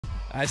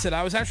I said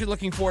I was actually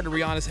looking forward to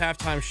Rihanna's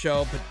halftime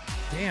show, but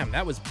damn,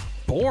 that was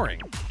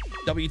boring.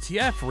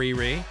 WTF,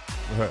 Riri.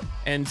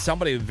 And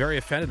somebody very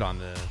offended on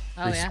the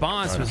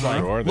response was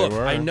like, look,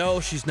 I know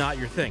she's not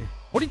your thing.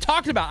 What are you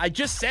talking about? I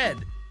just said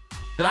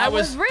that I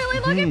was really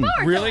looking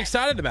forward really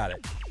excited about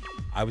it.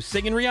 I was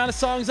singing Rihanna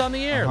songs on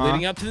the air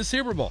leading up to the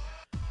Super Bowl.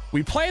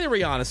 We play the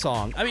Rihanna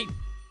song. I mean,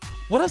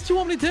 what else do you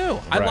want me to do?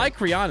 I like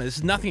Rihanna. This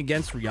is nothing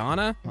against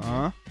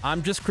Rihanna.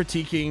 I'm just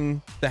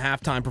critiquing the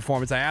halftime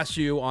performance. I asked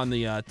you on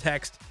the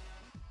text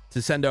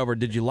to send over,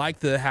 did you like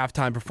the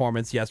halftime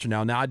performance, yes or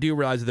no? Now, I do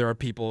realize that there are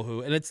people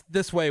who, and it's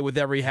this way with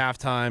every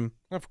halftime.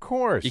 Of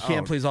course. You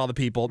can't please all the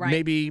people. Right.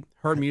 Maybe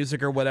her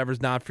music or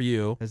whatever's not for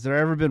you. Has there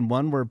ever been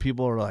one where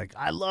people are like,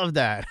 I love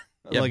that?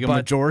 Yeah, like a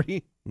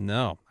majority?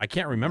 No, I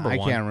can't remember one.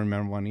 I can't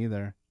remember one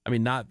either. I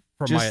mean, not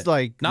from Just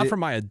from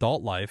my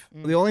adult life.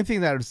 The only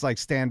thing that was like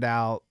stand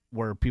out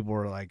where people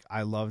were like,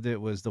 I loved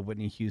it was the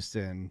Whitney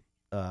Houston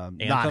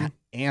Anthem.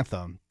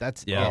 Anthem.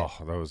 That's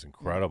that was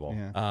incredible.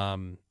 Yeah.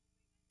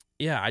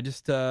 Yeah, I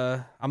just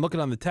I'm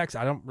looking on the text.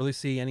 I don't really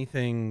see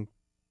anything.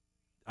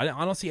 I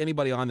don't see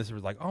anybody on this who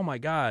was like, oh my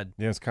god,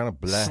 yeah, it's kind of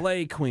blah.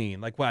 Slay Queen,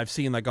 like what I've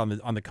seen like on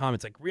the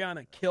comments, like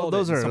Rihanna killed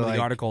those it in are some like of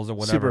the articles or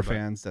whatever. Super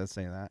fans that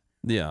say that.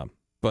 Yeah,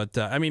 but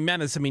I mean,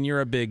 Menace. I mean,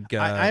 you're a big.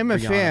 I'm a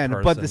Rihanna fan,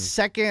 person. but the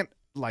second,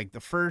 like the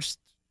first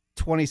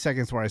 20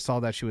 seconds where I saw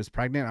that she was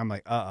pregnant, I'm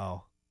like,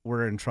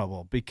 we're in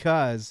trouble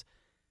because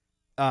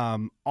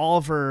all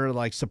of her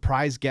like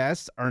surprise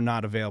guests are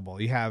not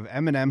available. You have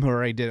Eminem, who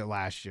already did it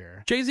last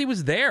year. Jay-Z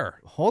was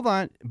there. Hold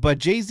on, but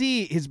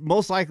Jay-Z is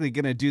most likely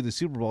going to do the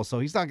Super Bowl, so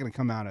he's not going to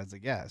come out as a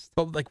guest.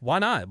 But like, why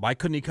not? Why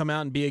couldn't he come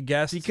out and be a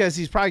guest? Because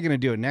he's probably going to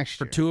do it next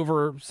for year. 2 of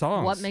her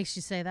songs. What makes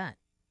you say that?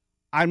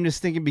 I'm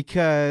just thinking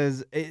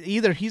because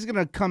either he's going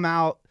to come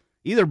out,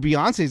 either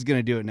Beyonce's going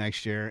to do it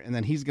next year, and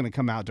then he's going to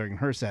come out during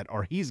her set,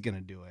 or he's going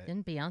to do it.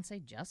 Didn't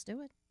Beyonce just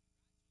do it?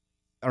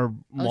 Or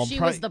she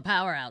was the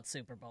power out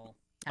Super Bowl.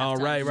 Oh,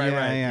 right.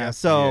 Yeah.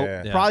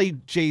 So probably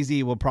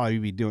Jay-Z will probably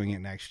be doing it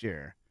next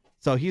year.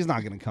 So he's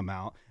not going to come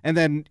out. And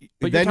then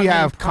you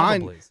have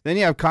Kanye. Then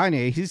you have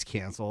Kanye. He's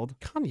canceled.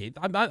 Kanye.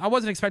 I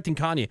wasn't expecting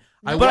Kanye.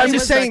 But I'm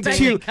just saying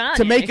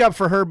to make up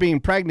for her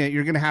being pregnant,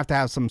 you're going to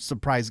have some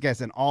surprise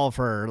guests, and all of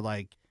her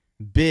like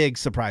big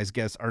surprise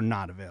guests are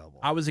not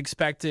available. I was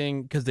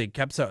expecting because they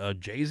kept saying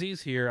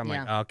Jay-Z's here. I'm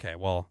like, okay,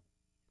 well,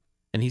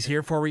 and he's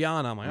here for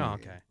Rihanna. I'm like, oh,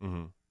 okay.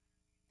 Mm-hmm.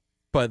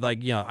 But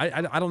like, you know,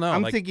 I don't know.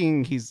 I'm like,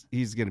 thinking he's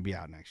going to be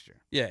out next year.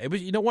 Yeah, it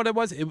was. You know what it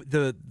was?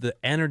 The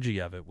energy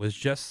of it was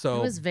just so.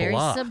 It was very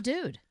blah.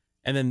 subdued.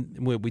 And then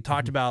we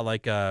talked about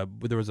like there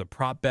was a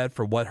prop bet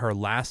for what her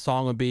last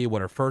song would be,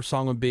 what her first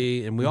song would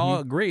be, and we all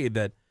agreed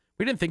that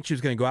we didn't think she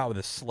was going to go out with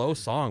a slow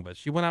song, but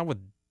she went out with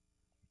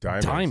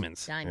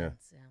diamonds. Yeah.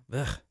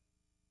 Ugh.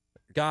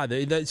 God,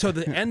 so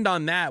the end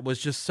on that was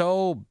just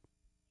so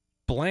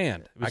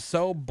bland. It was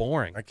so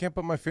boring. I can't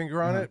put my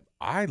finger on it.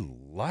 I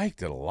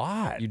liked it a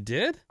lot. You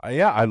did?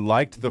 Yeah, I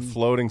liked the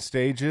floating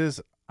stages.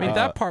 I mean,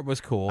 that part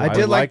was cool. I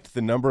liked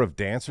the number of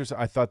dancers.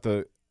 I thought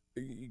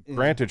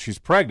granted, she's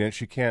pregnant.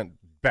 She can't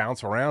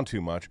bounce around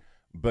too much,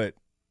 but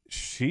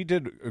she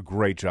did a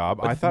great job.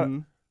 I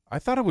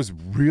thought it was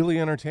really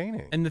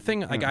entertaining. And the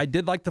thing, like, I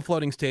did like the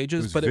floating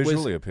stages, but it was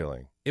visually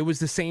appealing. It was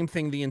the same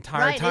thing the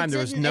entire time. There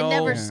was no. It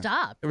never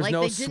stopped. There was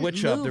no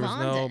switch up. There was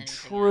no.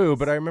 True,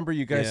 but I remember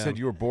you guys said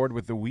you were bored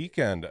with the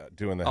Weeknd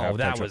doing the halftime.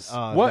 That was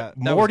what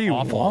more do you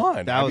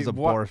want? That was a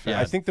bore fest.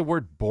 I think the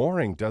word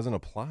boring doesn't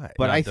apply.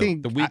 But I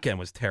think the Weeknd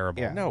was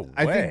terrible. Yeah. No way.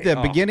 I think the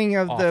beginning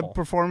of the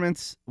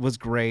performance was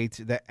great.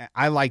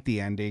 I liked the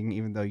ending,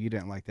 even though you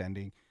didn't like the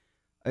ending.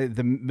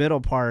 The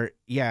middle part,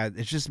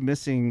 it's just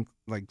missing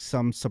like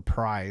some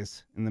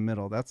surprise in the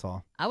middle. That's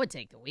all. I would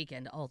take the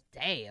Weeknd all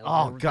day.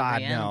 Oh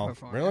God, no!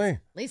 Really? At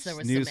least there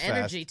was some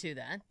energy to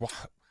that. Well,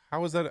 how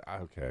was that?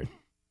 Okay,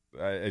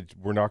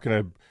 we're not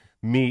going to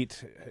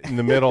meet in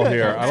the middle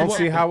here. I don't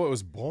see how it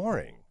was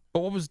boring.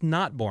 But what was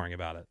not boring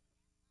about it?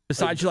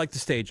 Besides, you like the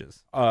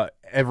stages. I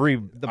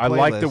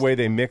liked the way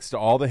they mixed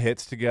all the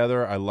hits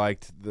together. I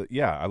liked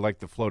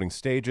the floating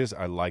stages.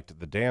 I liked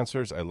the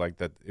dancers. I liked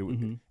that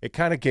it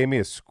kind of gave me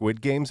a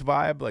Squid Games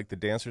vibe, like the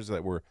dancers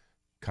that were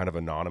kind of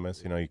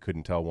anonymous. You know, you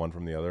couldn't tell one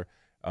from the other.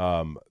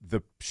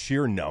 The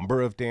sheer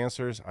number of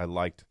dancers, I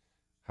liked.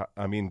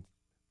 I mean,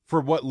 for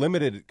what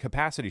limited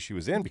capacity she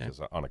was in, because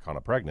on account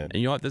of pregnant.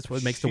 And you know what? This is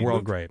what makes the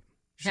world great.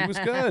 She was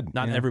good.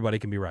 Not everybody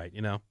can be right,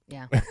 you know?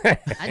 Yeah.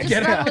 I just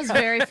thought it was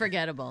very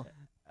forgettable.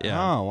 Yeah.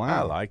 Oh,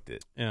 wow. I liked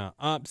it. Yeah.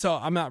 So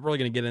I'm not really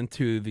going to get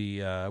into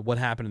the what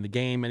happened in the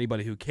game.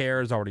 Anybody who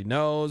cares already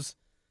knows.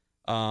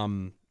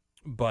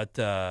 But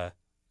I'm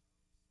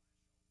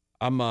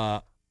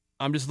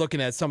just looking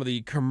at some of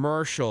the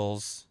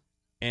commercials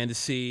and to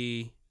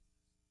see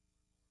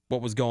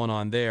what was going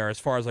on there as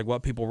far as like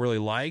what people really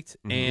liked.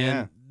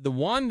 And the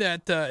one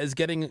that is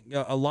getting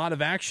a lot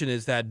of action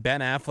is that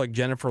Ben Affleck,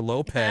 Jennifer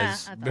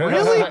Lopez,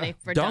 really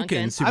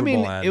Duncan Super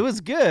Bowl ad. It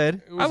was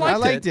good. I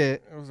liked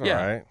it. It was all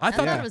right. I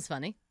thought it was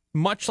funny.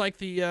 Much like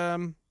the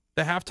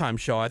halftime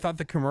show, I thought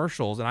the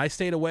commercials, and I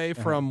stayed away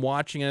from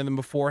watching any of them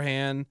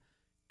beforehand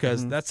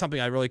because that's something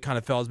I really kind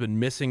of felt has been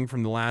missing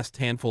from the last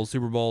handful of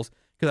Super Bowls,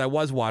 because I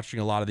was watching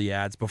a lot of the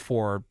ads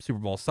before Super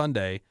Bowl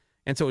Sunday,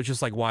 and so it's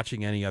just like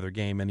watching any other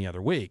game any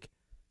other week,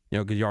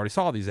 because you already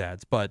saw these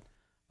ads. But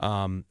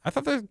I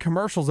thought the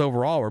commercials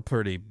overall were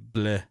pretty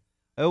bleh.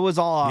 It was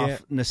all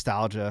off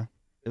nostalgia.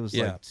 It was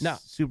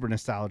super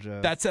nostalgia.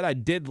 That said, I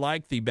did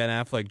like the Ben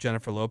Affleck,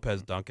 Jennifer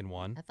Lopez Duncan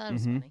one. I thought it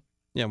was funny.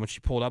 Yeah, when she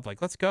pulled up,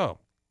 like, let's go.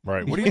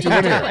 Right. What are you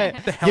doing here?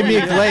 Give me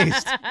a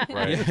glazed.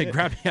 Right.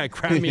 Yeah,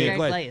 grab me a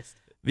glazed.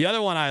 The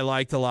other one I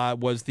liked a lot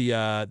was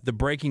the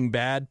Breaking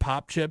Bad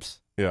pop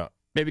chips. Yeah.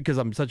 Maybe because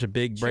I'm such a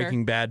big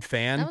Breaking Bad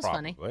fan. That was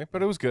funny.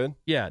 But it was good.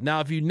 Yeah. Now,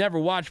 if you never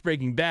watched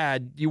Breaking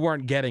Bad, you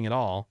weren't getting it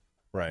all.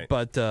 Right.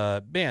 But,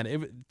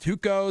 man,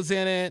 Tuco's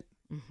in it.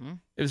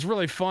 It was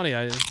really funny.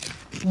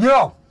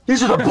 Yo,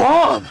 these are the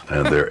bomb!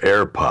 And they're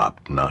air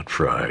popped, not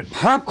fried.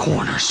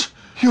 Popcorners.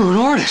 You're an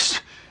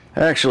artist.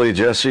 Actually,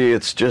 Jesse,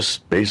 it's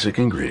just basic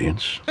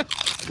ingredients.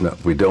 No,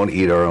 we don't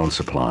eat our own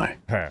supply.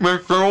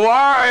 Mr.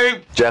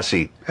 White!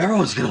 Jesse.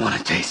 Everyone's gonna want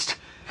to taste,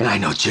 and I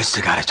know just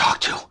the guy to talk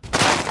to.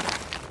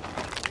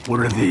 What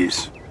are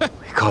these?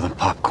 We call them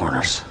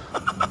popcorners.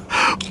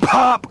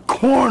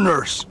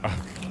 Popcorners!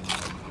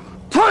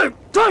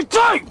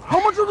 Take! How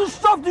much of this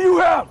stuff do you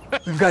have?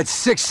 We've got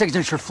 6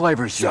 signature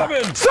flavors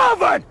here.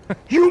 7!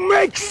 You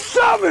make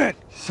 7!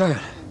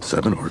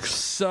 7 works.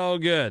 So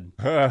good.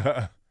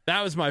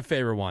 That was my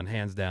favorite one,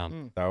 hands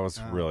down. That was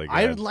really good.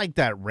 I like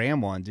that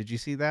Ram one. Did you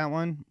see that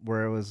one?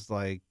 Where it was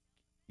like,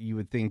 you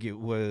would think it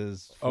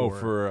was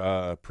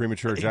for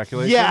premature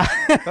ejaculation? Yeah.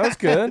 That was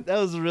good. That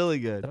was really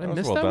good. Did I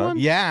miss that one?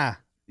 Yeah.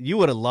 You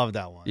would have loved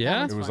that one.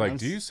 Yeah? It was like,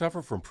 do you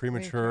suffer from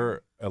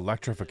premature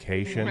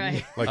electrification?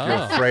 Right. Like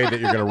you're afraid that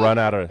you're going to run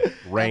out of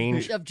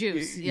range? Of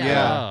juice.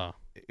 Yeah.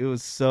 It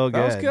was so good.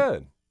 That was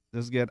good. It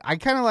was good. I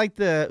kind of like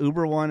the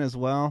Uber one as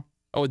well.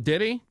 Oh,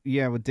 Diddy?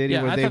 Yeah, with Diddy,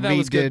 Yeah, where I they thought that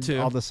was good, redid too.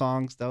 all the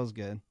songs. That was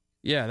good.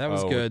 Yeah, that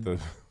was good.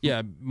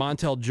 Yeah,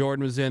 Montel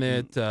Jordan was in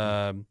it.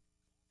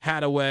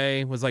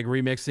 Hadaway was like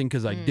remixing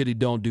because like Diddy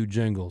don't do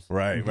jingles.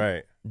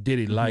 Right.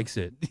 Diddy likes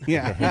it.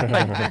 Yeah.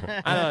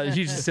 I don't know.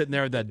 He's just sitting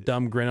there with that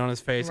dumb grin on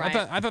his face. Right.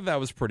 I thought that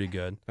was pretty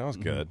good. That was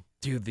good.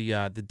 Dude,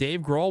 the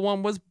Dave Grohl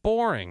one was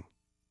boring.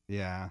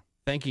 Yeah.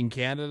 Thanking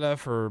Canada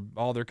for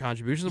all their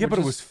contributions. Yeah, but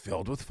it was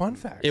filled with fun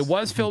facts. It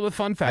was filled with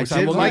fun facts. I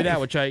did will like do that,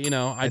 which I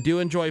do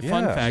enjoy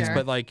fun facts, Sure.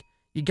 but like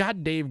you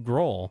got Dave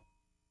Grohl.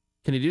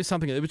 Can you do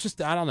something? It was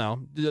just, I don't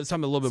know,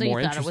 something a little bit So more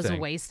you thought interesting. it was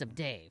a waste of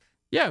Dave.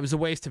 Yeah, it was a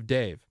waste of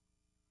Dave.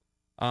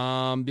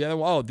 The other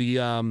one,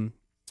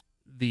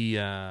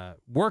 the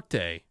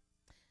Workday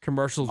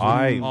commercials.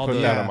 I all put the,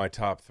 that on my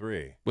top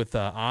 3. with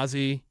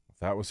Ozzy,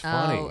 That was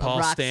funny. Oh,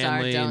 Paul Rockstar,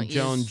 Stanley, don't and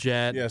Joan use-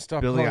 Jett. Yeah,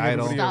 stop Billy calling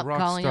Idol. everybody Stop a rock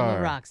calling star. him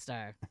a rock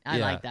star. I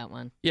Yeah. like that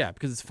one. Yeah,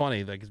 because it's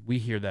funny. Like we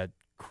hear that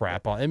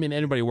crap. I mean,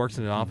 anybody who works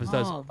in an office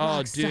does. Oh, Oh,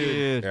 Rockstar.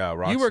 dude, Yeah,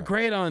 rock you were star.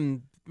 great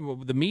on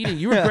the meeting.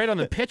 You were great on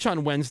the pitch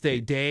on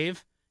Wednesday,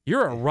 Dave.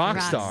 You're a rock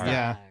star.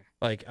 Yeah.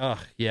 Like,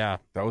 yeah.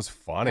 That was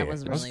funny. That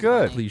was It was really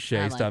good. funny. Cliche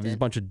I stuff. liked He's a it.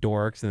 bunch of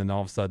dorks, and then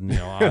all of a sudden,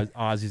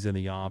 Ozzy's in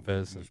the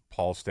office. There's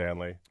Paul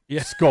Stanley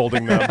Yeah.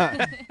 scolding them.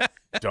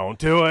 Don't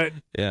do it.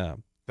 Yeah,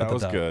 That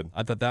was good.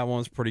 I thought that one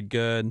was pretty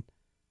good.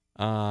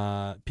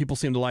 People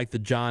seem to like the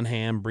John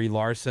Hamm, Brie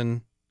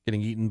Larson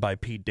getting eaten by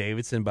Pete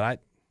Davidson,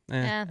 but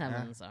Yeah, that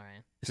one's all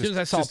right. as soon as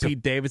I saw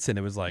Pete Davidson,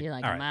 it was like, You're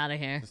like, all I'm right, out of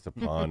here. Just a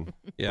pun.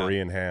 Yeah. Brie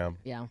and Ham.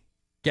 Yeah.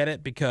 get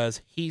it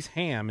because he's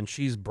Ham and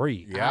she's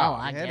Brie. Yeah. Oh,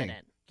 I get Getting.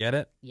 it. Get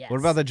it? Yes.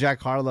 What about the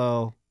Jack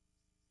Harlow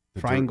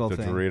triangle the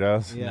thing?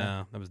 Doritos. Yeah.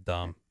 No, that was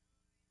dumb.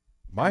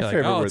 My You're like,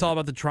 favorite. oh, were it's all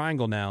about the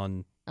triangle now,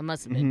 and I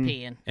must have been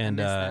peeing. I missed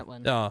that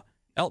one.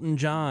 Elton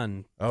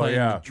John Oh, playing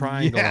yeah. the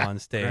triangle Yeah. on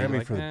stage. Grammy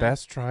Like, for the eh.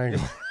 best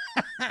triangle.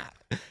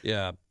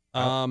 Yeah.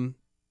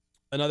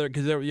 Another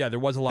because there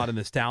was a lot of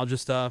nostalgia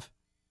stuff.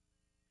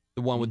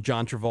 The one with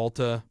John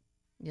Travolta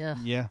Yeah.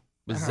 Yeah.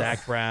 with Zach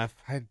Braff.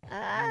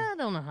 I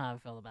don't know how I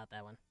feel about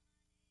that one.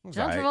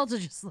 John Right. Travolta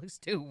just looks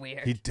too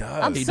weird. He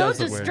does. I'm He so does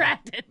look weird.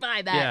 distracted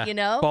by that, Yeah. you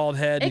know? Bald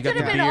head. It you got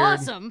could the have been beard.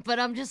 awesome, but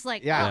I'm just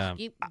like, Yeah. oh,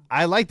 you,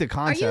 I like the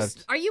are you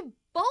concept. are you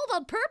bald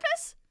on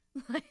purpose?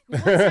 Like,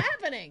 what's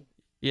happening?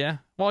 Yeah.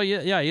 Well,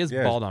 yeah, he is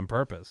Yeah. bald on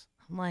purpose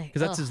I'm like,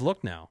 because that's ugh, his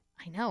look now.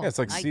 I know. Yeah, it's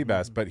like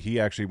Seabass, but he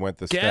actually went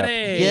the Get step.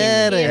 it?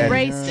 Get He it.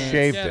 embraced it.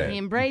 Shaved Yeah. it. He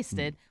embraced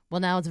it. Well,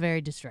 now it's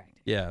very distracting.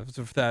 Yeah, it was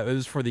for that. It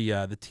was for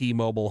the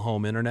T-Mobile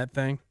home internet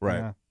thing. Right.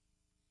 Yeah.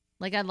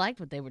 Like, I liked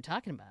what they were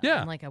talking about.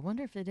 Yeah. I'm like, I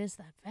wonder if it is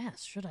that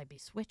fast. Should I be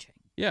switching?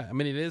 Yeah, I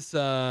mean it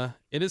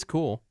is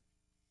cool.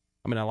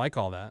 I mean I like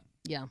all that.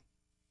 Yeah.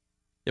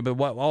 Yeah, but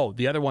what? Oh,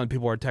 the other one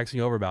people are texting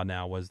over about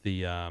now was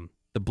the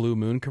Blue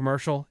Moon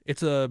commercial.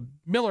 It's a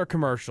Miller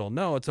commercial.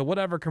 No, it's a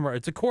whatever commercial.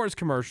 It's a Coors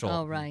commercial.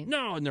 Oh, right.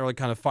 No, and they're like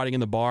kind of fighting in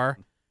the bar,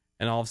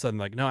 and all of a sudden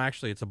like, no,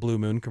 actually it's a Blue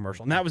Moon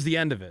commercial, and that was the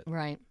end of it.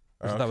 Right.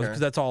 So that was because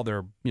that's all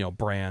their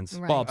brands.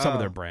 Right. Well, some of Oh.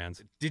 their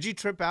brands. Did you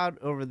trip out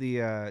over the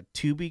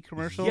Tubi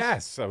commercials?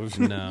 Yes, I was.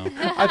 No.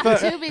 I thought.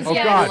 Tubi's Oh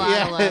getting God! a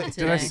lot of love Did I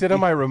today. sit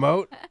on my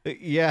remote?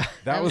 Yeah.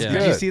 That was Yeah. good.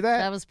 Did you see that?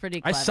 That was pretty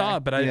I clever. saw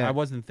it, but Yeah. I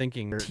wasn't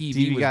thinking Or TV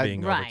TV was got-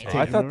 being Right. overtaken.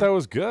 I thought that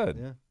was good.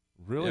 Yeah.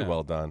 Really Yeah.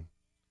 well done.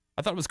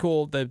 I thought it was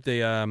cool that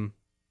they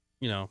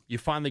you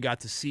finally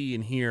got to see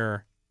and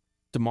hear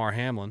Damar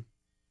Hamlin.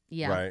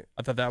 Yeah. Right.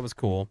 I thought that was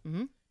cool.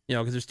 Mm-hmm.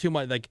 Because there's too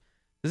much. Like,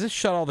 does this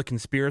shut all the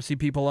conspiracy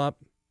people up?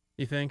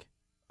 You think?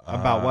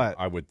 About what?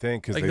 I would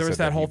think because Like there was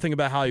that whole thing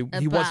about how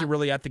he wasn't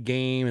really at the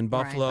game in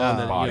Buffalo. Right. And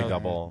that, body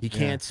double. He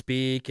can't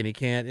speak and he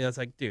can't. It's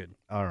like, dude.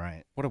 All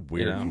right. What a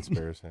weird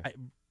conspiracy.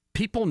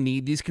 People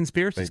need these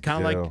conspiracies.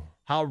 Kind of like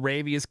how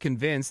Ravy is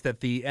convinced that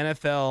the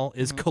NFL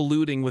is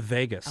colluding with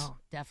Vegas. Oh,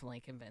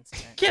 definitely convinced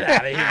of it. Get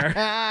out of here.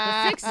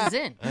 The fix is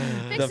in.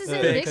 The fix is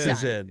in big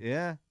time.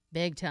 Yeah.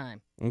 Big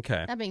time.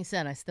 Okay. That being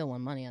said, I still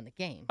won money on the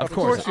game. Of which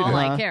course is you all do.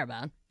 I care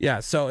about. Yeah,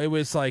 so it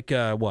was like,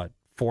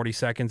 40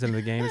 seconds into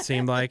the game, it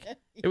seemed like.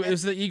 It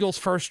was the Eagles'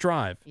 first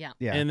drive. Yeah.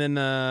 Yeah. And then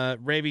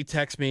Ravy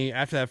texts me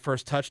after that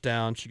first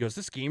touchdown. She goes,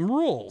 this game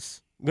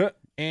rules.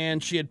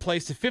 And she had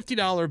placed a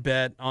 $50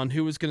 bet on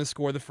who was going to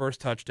score the first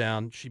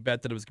touchdown. She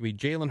bet that it was going to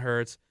be Jalen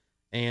Hurts,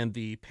 and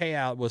the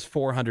payout was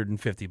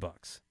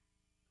 $450.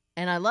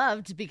 And I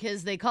loved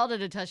because they called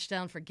it a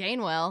touchdown for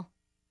Gainwell,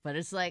 but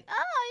it's like, oh,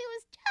 he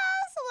was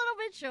just a little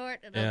bit short.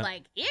 And I'm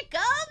like, here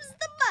comes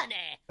the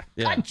money.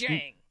 Yeah.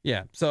 Punching.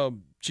 Yeah, so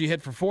she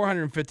hit for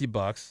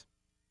 $450.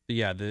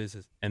 Yeah,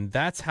 and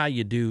that's how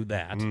you do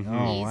that. Mm-hmm.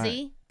 Oh,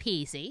 Easy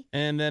peasy.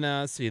 And then,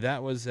 let's see,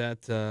 that was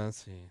at, so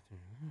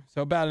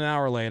about an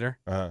hour later,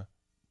 get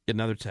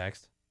another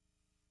text.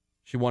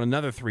 She won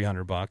another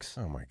 $300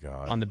 Oh my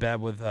God. on the bet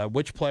with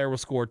which player will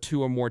score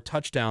 2 or more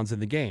touchdowns in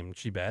the game.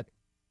 She bet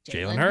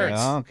Jalen Jalen Hurts.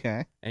 Hurts. Oh,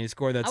 okay. And he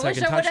scored that I wish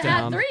second I would have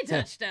touchdown. had 3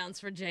 touchdowns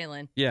for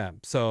Jalen. Yeah,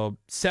 so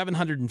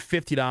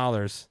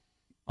 $750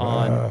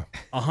 on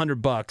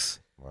 $100.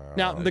 Wow.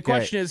 Now the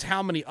question is,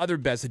 how many other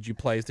bets did you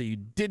place that you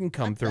didn't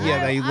come through? Yeah,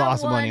 with? that you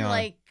lost I won money on.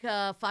 like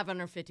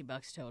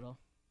 $550 total.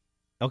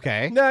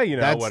 Okay. No,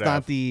 That's whatever.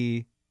 not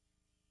the.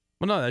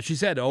 Well, no, that she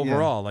said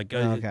overall. Like,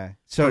 Okay.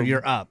 So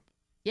you're up.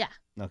 Yeah,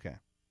 Okay.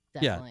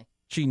 definitely.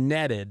 she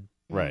netted.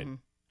 Right. Mhm.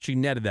 She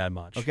netted that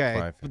much. Okay.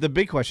 $550. But the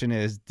big question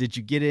is, did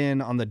you get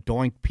in on the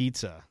Doink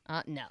Pizza?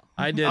 No.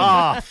 I did.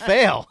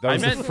 Fail. That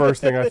was I meant- the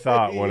first thing I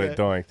thought when it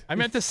doinked. I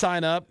meant to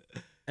sign up,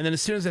 and then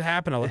as soon as it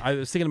happened, I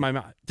was thinking in my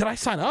mind, did I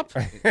sign up?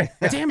 Damn it,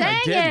 I Dang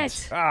didn't.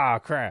 it. Ah,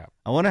 crap.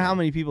 I wonder how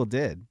many people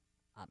did.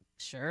 I'm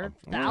sure.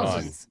 I'm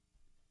Thousands.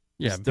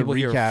 Yeah, Just to people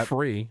here are recap-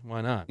 free.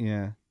 Why not?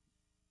 Yeah.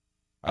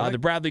 The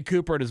Bradley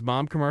Cooper and his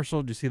mom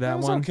commercial. Did you see that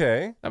was one?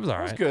 okay. That was all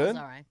That was right. good. That's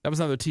all right. That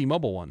was another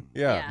T-Mobile one.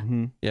 Yeah. Yeah.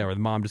 Mm-hmm. Yeah, where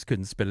the mom just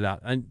couldn't spit it out.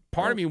 And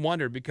part of me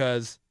wondered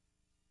because,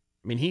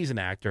 I mean, he's an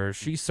actor.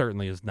 She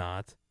certainly is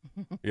not.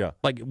 Yeah.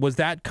 Like, was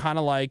that kind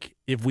of like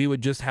if we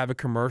would just have a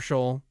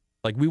commercial?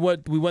 Like, we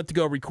went to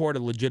go record a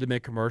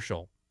legitimate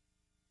commercial,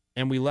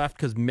 and we left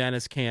because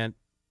Menace can't,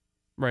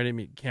 right? I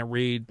mean, can't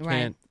read, Right.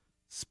 can't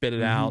spit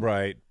it out.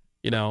 Right.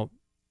 You know,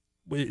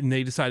 and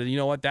they decided, you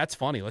know what? That's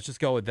funny. Let's just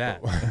go with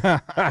that.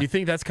 Do you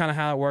think that's kind of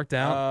how it worked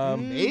out?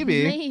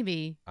 Maybe.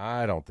 Maybe.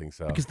 I don't think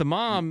so. Because the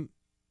mom's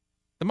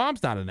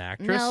not an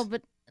actress. No,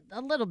 but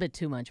a little bit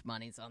too much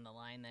money's on the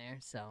line there.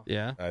 So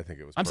Yeah. I think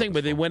it was. I'm saying,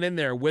 but they purposeful. went in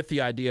there with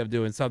the idea of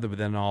doing something, but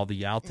then all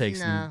the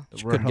outtakes and No.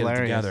 she Were couldn't get it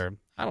hilarious. together.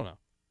 I don't know.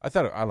 I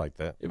thought I liked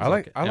that. It was I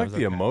like okay. I Yeah, it like was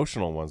the okay.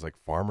 emotional ones, like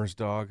Farmer's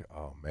Dog.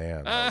 Oh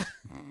man,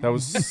 that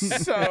was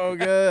so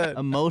good.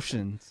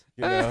 Emotions.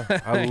 You know,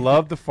 I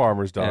love the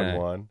Farmer's Dog Yeah.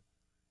 one.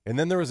 And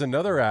then there was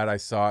another ad I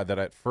saw that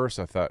at first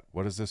I thought,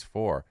 what is this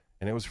for?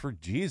 And it was for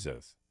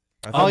Jesus.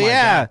 I Oh, thought,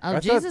 yeah. Oh, I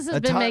thought Jesus has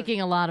a been ton-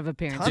 making a lot of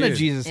appearances. Ton of Dude.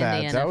 Jesus in the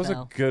ads. that was a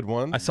NFL. good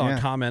one. I saw Yeah. a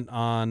comment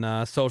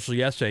on social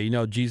yesterday. You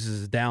know, Jesus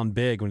is down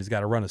big when he's got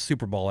to run a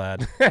Super Bowl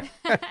ad.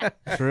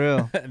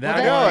 True. that know, one,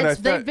 and I They've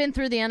thought- been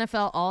through the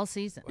NFL all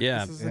season. yeah.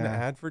 This is an Yeah.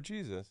 ad for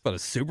Jesus. But a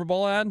Super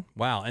Bowl ad?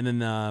 Wow. And then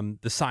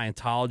the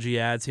Scientology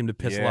ad seemed to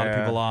piss a lot of Yeah.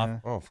 people off. Yeah.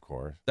 Oh, of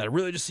course. That I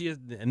really just see it.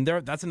 And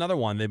that's another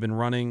one. They've been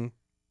running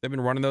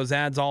those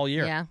ads all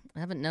year. Yeah, I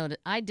haven't noticed.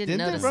 I didn't Didn't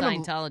they notice run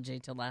 'em-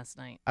 Scientology till last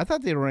night. I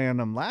thought they ran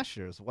them last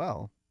year as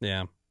well.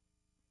 Yeah.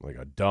 Like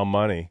a dumb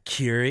money.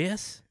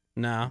 Curious?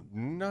 No.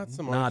 Not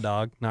so much. Nah,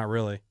 dog. Not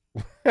really.